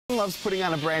Loves putting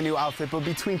on a brand new outfit, but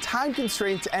between time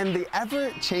constraints and the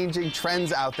ever-changing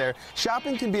trends out there,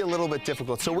 shopping can be a little bit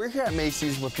difficult. So we're here at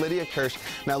Macy's with Lydia Kirsch.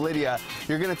 Now, Lydia,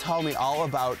 you're going to tell me all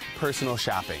about personal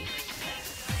shopping.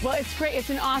 Well, it's great. It's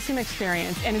an awesome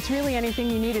experience, and it's really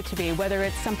anything you need it to be, whether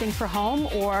it's something for home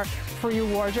or for your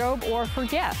wardrobe or for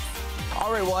gifts.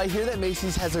 All right, well, I hear that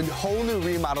Macy's has a whole new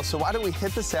remodel, so why don't we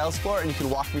hit the sales floor and you can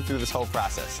walk me through this whole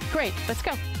process. Great, let's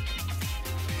go.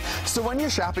 So when you're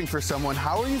shopping for someone,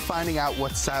 how are you finding out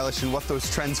what's stylish and what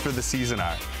those trends for the season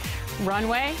are?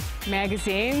 Runway,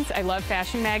 magazines. I love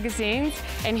fashion magazines.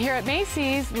 And here at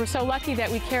Macy's, we're so lucky that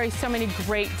we carry so many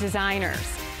great designers.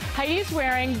 Heidi's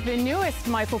wearing the newest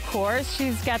Michael Kors.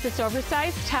 She's got this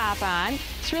oversized top on.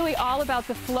 It's really all about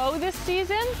the flow this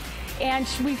season. And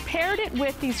we've paired it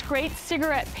with these great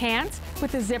cigarette pants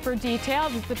with the zipper detail.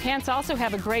 The pants also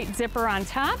have a great zipper on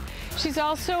top. She's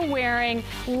also wearing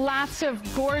lots of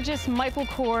gorgeous Michael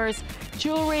Kors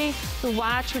jewelry, the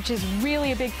watch, which is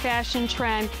really a big fashion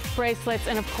trend, bracelets,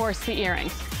 and of course the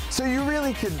earrings. So you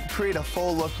really could create a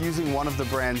full look using one of the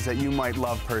brands that you might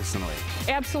love personally.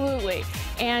 Absolutely.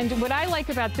 And what I like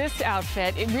about this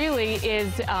outfit, it really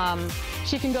is,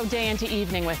 she can go day into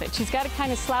evening with it. She's got it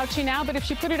kind of slouchy now, but if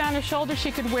she put it on her shoulder,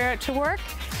 she could wear it to work.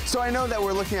 So I know that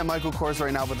we're looking at Michael Kors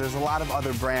right now, but there's a lot of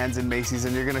other brands in Macy's,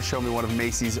 and you're going to show me one of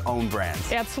Macy's own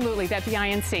brands. Absolutely, that'd be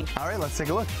INC. All right, let's take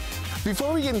a look.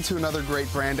 Before we get into another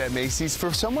great brand at Macy's,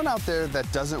 for someone out there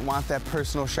that doesn't want that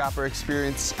personal shopper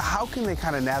experience, how can they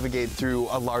kind of navigate through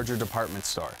a larger department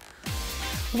store?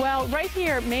 Well, right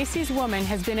here, Macy's Woman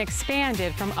has been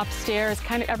expanded from upstairs.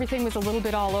 Kind of everything was a little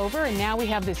bit all over, and now we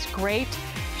have this great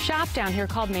shop down here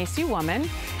called Macy Woman.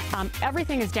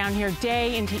 Everything is down here.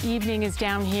 Day into evening is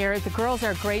down here. The girls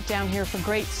are great down here for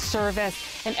great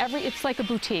service, and it's like a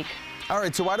boutique. All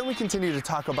right, so why don't we continue to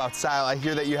talk about style? I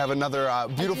hear that you have another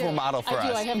beautiful model for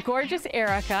us. I have gorgeous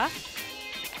Erica,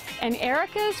 and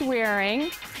Erica's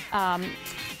wearing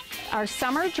our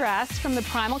summer dress from the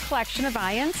Primal collection of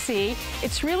INC.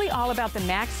 It's really all about the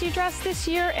maxi dress this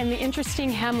year and the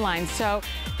interesting hemline. So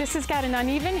this has got an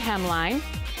uneven hemline.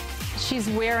 She's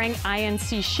wearing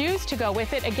INC shoes to go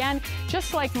with it. Again,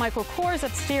 just like Michael Kors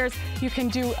upstairs, you can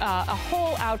do a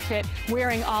whole outfit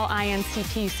wearing all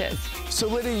INC pieces. So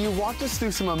Lydia, you walked us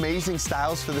through some amazing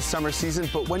styles for the summer season,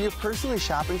 but when you're personally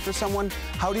shopping for someone,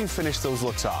 how do you finish those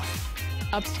looks off?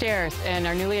 Upstairs in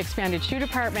our newly expanded shoe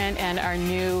department and our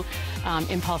new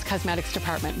Impulse Cosmetics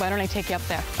department. Why don't I take you up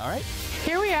there? All right.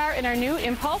 Here we are in our new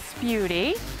Impulse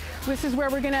Beauty. This is where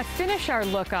we're going to finish our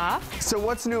look off. So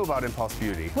what's new about Impulse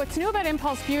Beauty? What's new about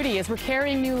Impulse Beauty is we're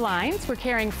carrying new lines. We're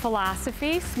carrying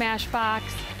Philosophy, Smashbox,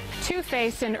 Too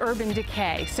Faced, and Urban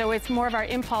Decay. So it's more of our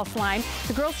Impulse line.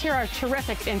 The girls here are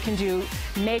terrific and can do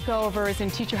makeovers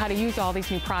and teach you how to use all these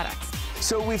new products.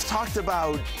 So we've talked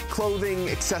about clothing,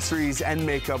 accessories, and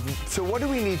makeup. So what do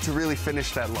we need to really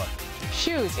finish that look?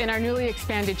 Shoes in our newly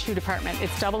expanded shoe department.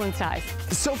 It's double in size.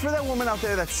 So for that woman out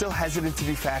there that's still hesitant to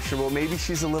be fashionable, maybe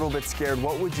she's a little bit scared,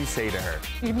 what would you say to her?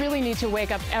 You really need to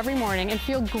wake up every morning and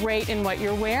feel great in what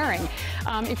you're wearing.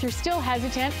 If you're still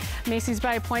hesitant, Macy's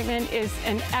by Appointment is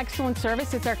an excellent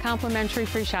service. It's our complimentary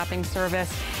free shopping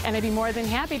service, and I'd be more than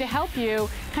happy to help you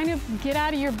kind of get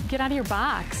out of your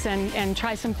box and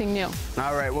try something new.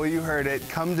 All right, well, you heard it.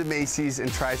 Come to Macy's and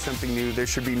try something new. There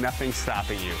should be nothing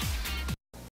stopping you.